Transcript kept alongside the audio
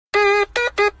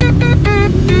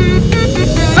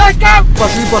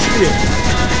пошли.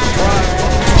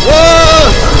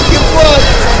 Вооо! Ебать!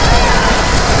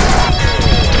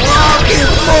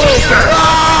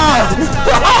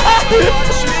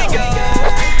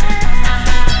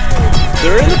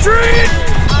 They're in the tree!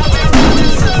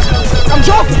 I'm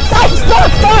joking! Stop!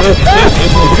 Stop! Stop! Stop!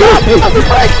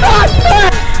 Stop!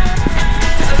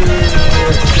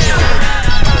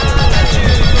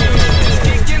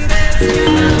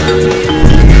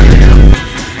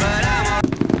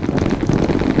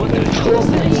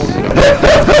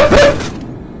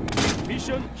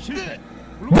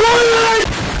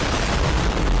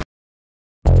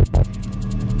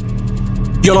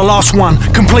 You're the last one.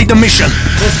 Complete the mission.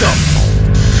 Let's go.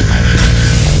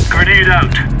 Grenade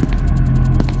out.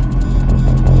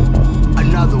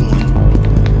 Another one.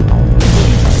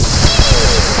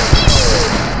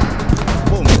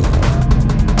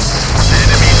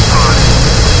 Enemy spotted.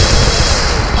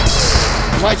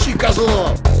 Мочи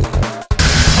козлов.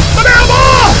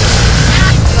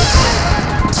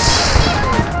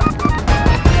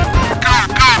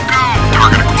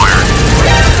 Target acquired.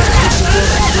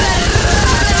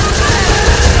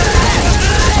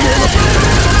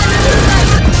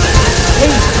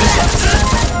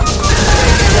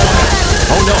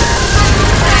 Oh no.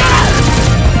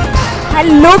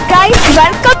 Hello guys,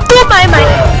 welcome to my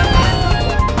mind.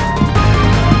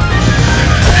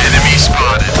 Enemy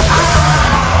spotted.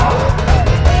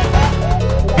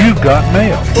 You got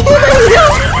mail.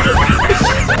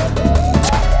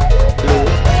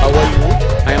 How are you?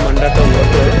 I am under the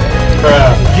water.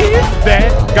 Give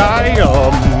that guy a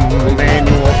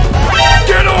manual.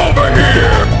 Get over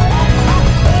here!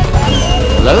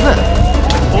 Hello there.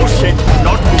 Oh shit,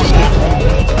 not boosted.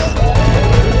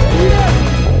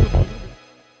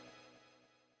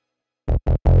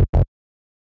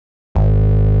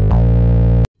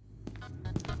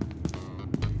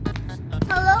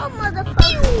 Hello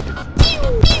motherfucker.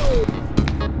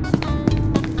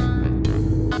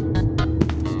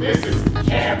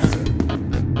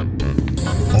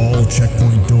 All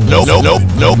checkpoint doors. No.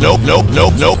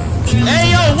 Hey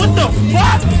yo, what the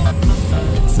fuck?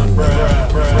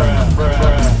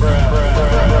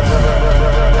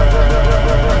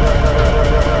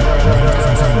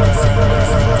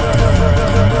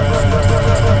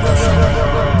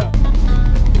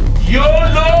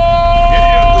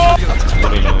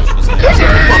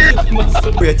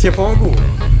 Я тебе помогу.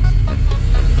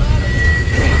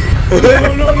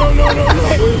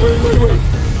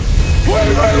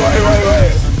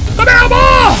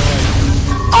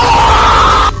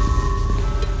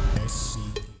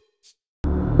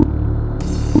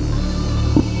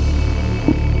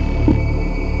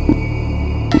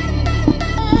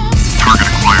 Target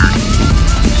acquired.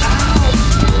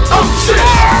 Oh shit!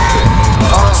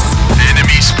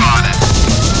 Enemy spotted.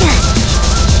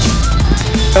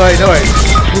 Давай.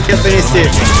 Нет на месте.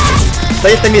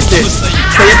 Стоять на месте.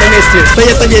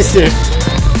 Стоять на месте.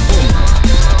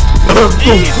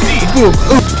 Бум.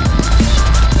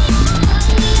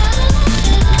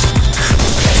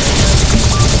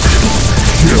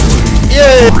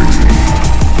 Yeah.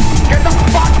 Get the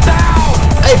fuck down!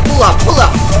 Hey, pull up.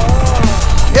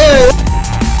 Yeah.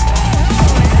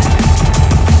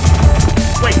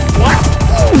 Wait, what?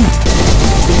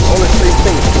 Only 3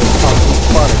 things can cause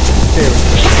spotted.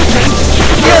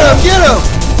 Get him!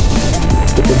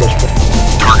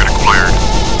 Target acquired.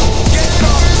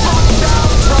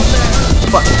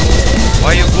 Fuck.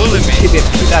 Why you bullying me? Тебе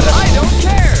пидора. I don't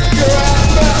care!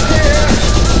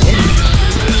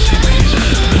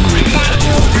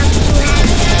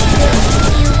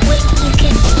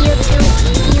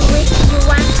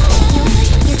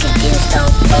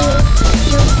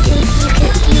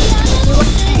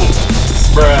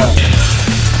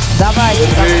 Давайте,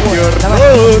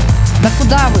 давай. Да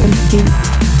куда вы?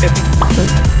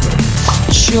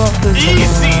 Чёрт ты.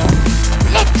 Easy!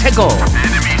 Let's go.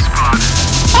 Enemy spotted.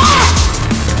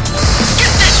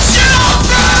 Get this shit off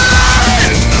me!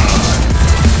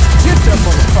 Get that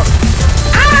motherfucker.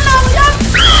 I don't know, you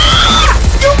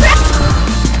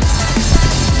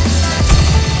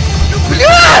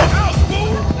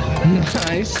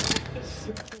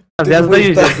Я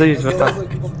сдаюсь, братан.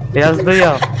 Я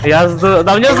сдаю.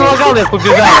 Да мне залагал, я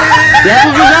побежал.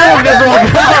 Он меня залагал.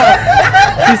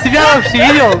 Ты себя вообще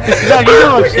видел? Ты себя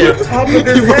видел вообще? Ты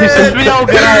сейчас меня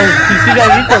угораешь. Ты себя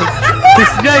видел? Ты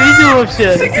себя видел вообще?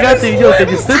 Себя ты видел, ты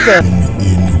не стыдно?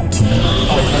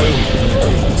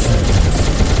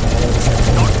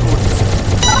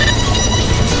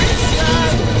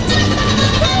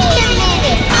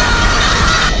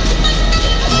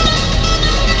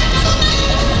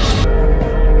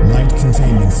 Light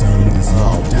containment zone is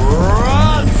locked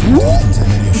down.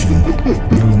 Contamination.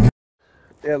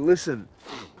 Yeah, listen.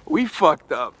 We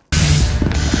fucked up.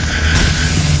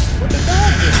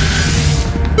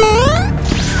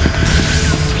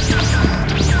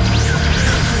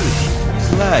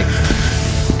 These lags.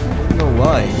 I don't know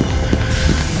why.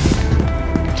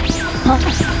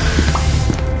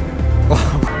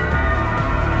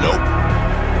 Nope.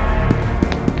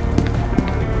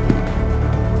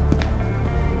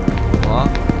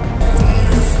 What?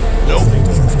 Nope.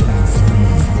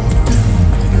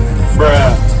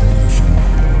 Bruh.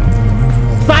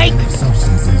 Psych!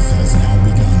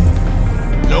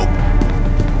 Nope.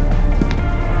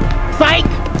 Psych!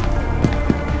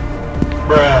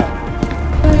 Bruh.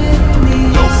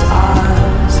 Nope.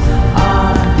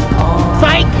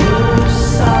 Psych!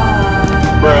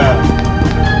 Bruh.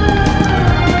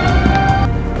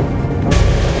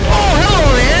 Oh, hello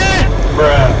there!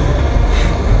 Bruh.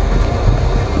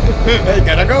 Hey,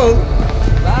 gotta go.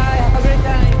 Bye, have a great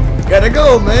time. Gotta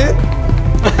go, man.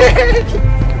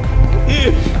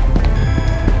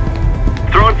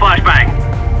 Throwing flashbang.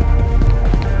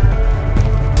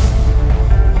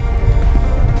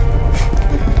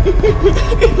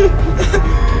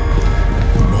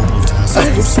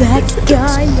 That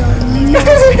guy on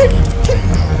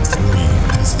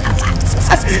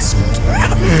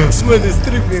Mano, esse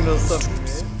trippin ou só.